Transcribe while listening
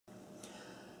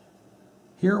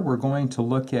Here we're going to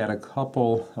look at a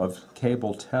couple of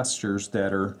cable testers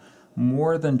that are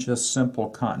more than just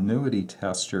simple continuity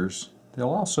testers.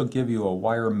 They'll also give you a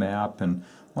wire map, and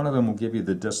one of them will give you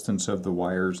the distance of the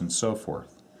wires and so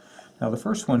forth. Now the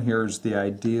first one here is the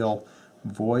ideal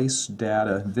voice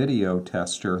data video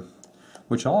tester,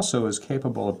 which also is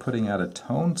capable of putting out a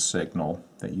tone signal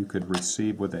that you could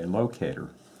receive with a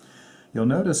locator. You'll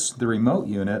notice the remote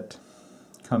unit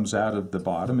comes out of the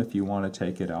bottom if you want to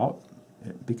take it out,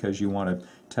 because you want to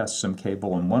test some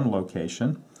cable in one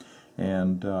location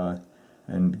and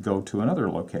go to another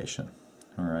location.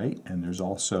 All right, and there's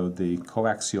also the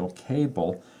coaxial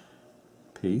cable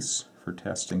piece for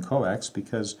testing coax,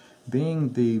 because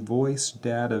being the voice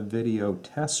data video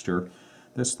tester,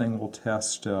 this thing will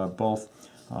test both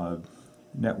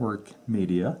network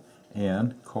media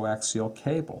and coaxial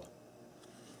cable.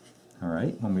 All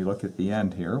right, when we look at the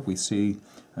end here, we see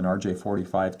an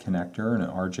RJ45 connector and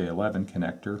an RJ11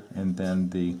 connector, and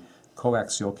then the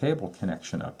coaxial cable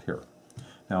connection up here.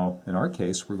 Now, in our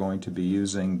case, we're going to be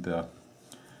using the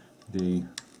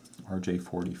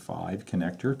RJ45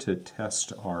 connector to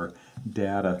test our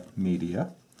data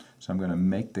media. So I'm going to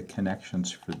make the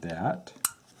connections for that.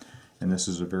 And this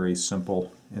is a very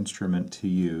simple instrument to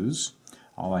use.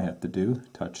 All I have to do,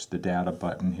 touch the data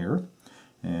button here,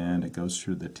 and it goes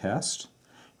through the test.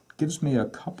 It gives me a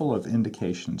couple of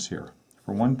indications here.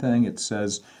 For one thing, it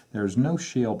says there's no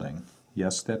shielding.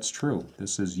 Yes, that's true.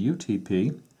 This is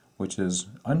UTP, which is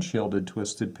unshielded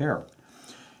twisted pair.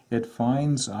 It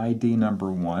finds ID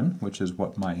number 1, which is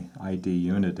what my ID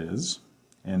unit is,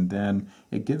 and then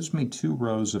it gives me 2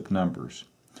 rows of numbers.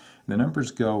 The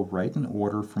numbers go right in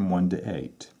order from 1 to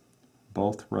 8.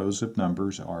 Both rows of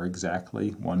numbers are exactly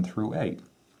 1 through 8.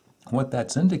 What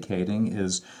that's indicating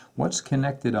is what's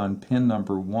connected on pin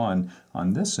number 1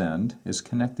 on this end is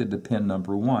connected to pin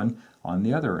number 1 on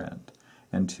the other end.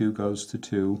 And 2 goes to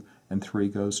 2, and 3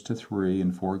 goes to 3,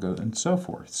 and 4 goes, and so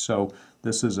forth. So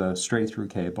this is a straight-through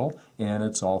cable, and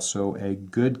it's also a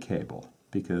good cable,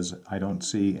 because I don't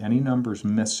see any numbers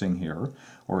missing here,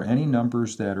 or any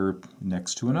numbers that are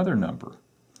next to another number,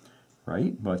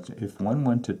 right? But if 1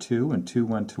 went to 2 and 2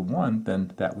 went to 1,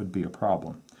 then that would be a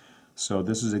problem. So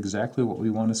this is exactly what we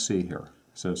want to see here.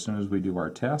 So as soon as we do our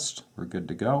test, we're good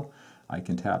to go. I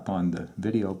can tap on the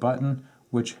video button,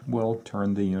 which will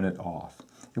turn the unit off.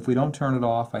 If we don't turn it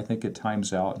off, I think it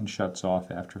times out and shuts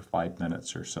off after 5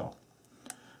 minutes or so.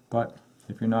 But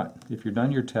if you're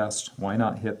done your test, why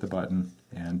not hit the button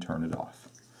and turn it off?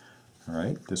 All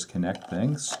right, disconnect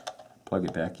things, plug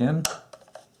it back in,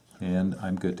 and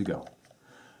I'm good to go.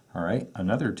 All right,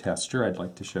 another tester I'd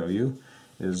like to show you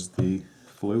is the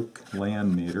Fluke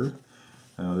LAN meter.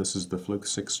 This is the Fluke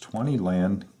 620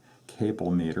 LAN cable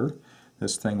meter.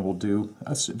 This thing will do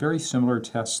a very similar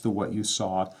test to what you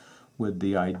saw with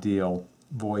the ideal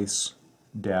voice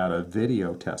data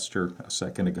video tester a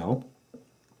second ago,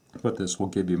 but this will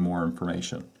give you more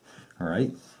information. All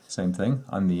right, same thing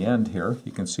on the end here.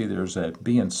 You can see there's a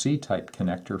BNC type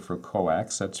connector for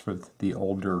coax. That's for the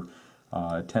older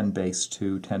 10 base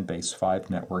 2, 10 base 5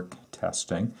 network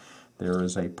testing. There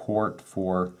is a port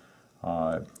for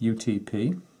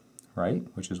UTP, right,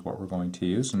 which is what we're going to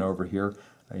use, and over here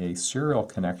a serial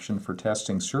connection for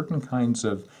testing certain kinds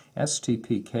of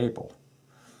STP cable.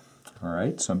 All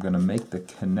right, so I'm going to make the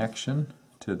connection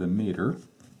to the meter.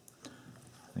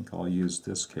 I think I'll use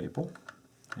this cable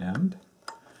and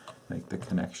make the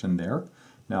connection there.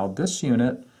 Now this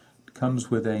unit comes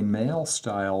with a male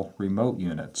style remote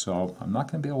unit, so I'm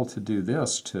not going to be able to do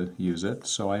this to use it,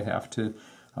 so I have to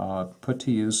put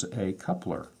to use a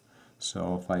coupler.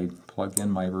 So if I plug in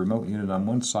my remote unit on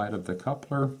one side of the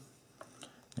coupler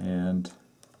and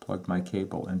plug my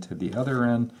cable into the other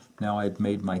end, now I've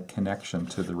made my connection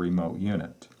to the remote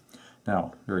unit.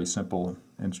 Now, very simple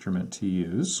instrument to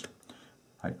use.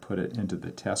 I put it into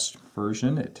the test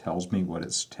version. It tells me what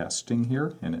it's testing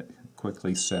here, and it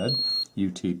quickly said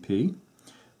UTP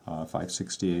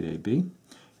 568AB,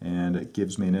 and it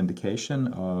gives me an indication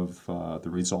of the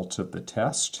results of the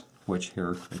test, which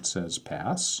here it says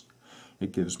pass.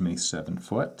 It gives me 7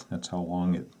 foot. That's how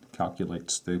long it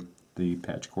calculates the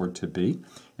patch cord to be,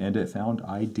 and it found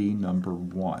ID number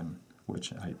 1,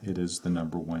 which it is the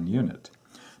number 1 unit.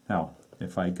 Now,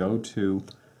 if I go to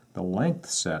the length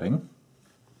setting,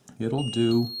 it'll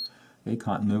do a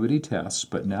continuity test,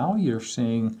 but now you're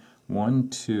seeing 1,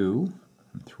 2,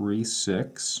 3,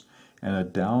 6, and a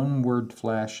downward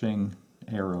flashing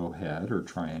arrowhead or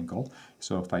triangle.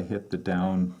 So if I hit the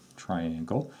down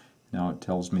triangle, now it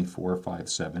tells me 4, 5,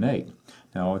 7, 8.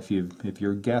 Now if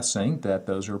you're guessing that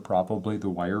those are probably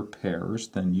the wire pairs,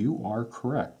 then you are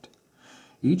correct.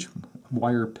 Each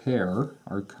wire pair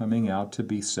are coming out to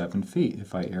be 7 feet.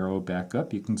 If I arrow back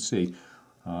up, you can see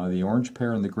the orange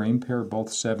pair and the green pair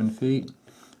both 7 feet.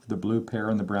 The blue pair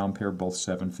and the brown pair both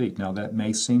 7 feet. Now that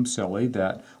may seem silly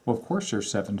that, well, of course they're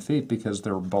 7 feet because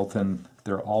they're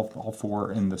all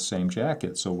four in the same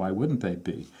jacket, so why wouldn't they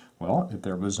be? Well, if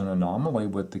there was an anomaly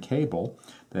with the cable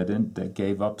that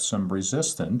gave up some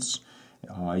resistance,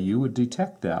 you would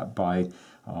detect that by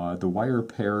the wire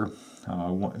pair,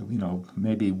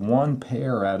 maybe one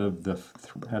pair out of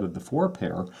the four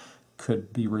pair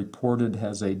could be reported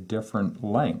as a different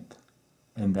length,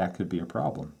 and that could be a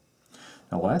problem.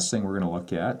 The last thing we're going to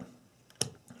look at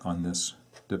on this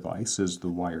device is the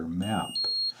wire map.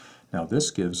 Now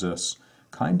this gives us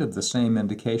kind of the same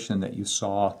indication that you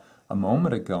saw a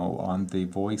moment ago on the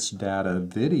voice data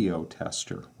video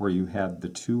tester, where you had the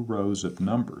 2 rows of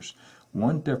numbers.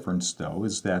 One difference though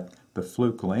is that the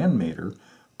Fluke land meter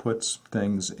puts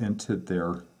things into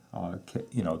their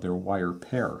their wire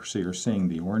pair. So you're seeing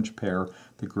the orange pair,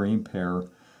 the green pair,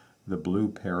 the blue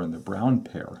pair, and the brown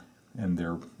pair, and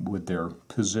with their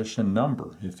position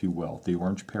number, if you will. The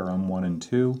orange pair on 1 and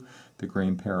 2, the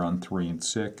green pair on 3 and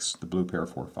 6, the blue pair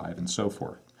 4, 5, and so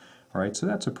forth. All right, so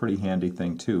that's a pretty handy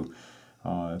thing too.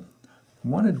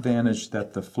 One advantage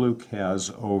that the Fluke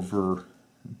has over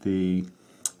the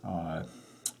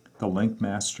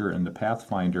LinkMaster and the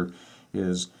Pathfinder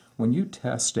is when you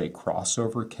test a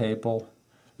crossover cable,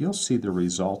 you'll see the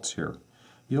results here.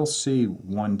 You'll see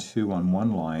 1, 2 on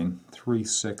one line, 3,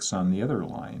 6 on the other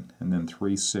line, and then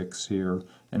 3, 6 here,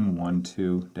 and 1,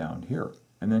 2 down here.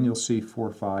 And then you'll see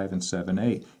 4, 5, and 7,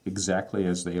 8 exactly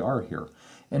as they are here.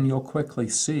 And you'll quickly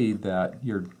see that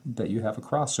you have a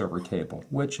crossover cable,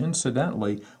 which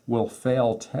incidentally will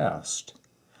fail test.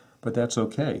 But that's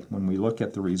okay. When we look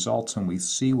at the results and we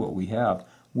see what we have,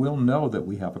 we'll know that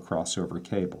we have a crossover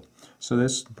cable. So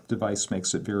this device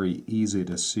makes it very easy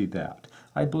to see that.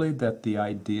 I believe that the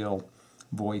ideal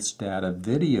voice data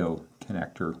video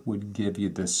connector would give you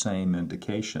the same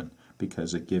indication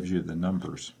because it gives you the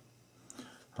numbers.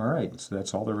 Alright, so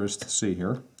that's all there is to see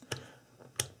here.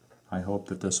 I hope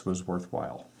that this was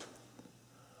worthwhile.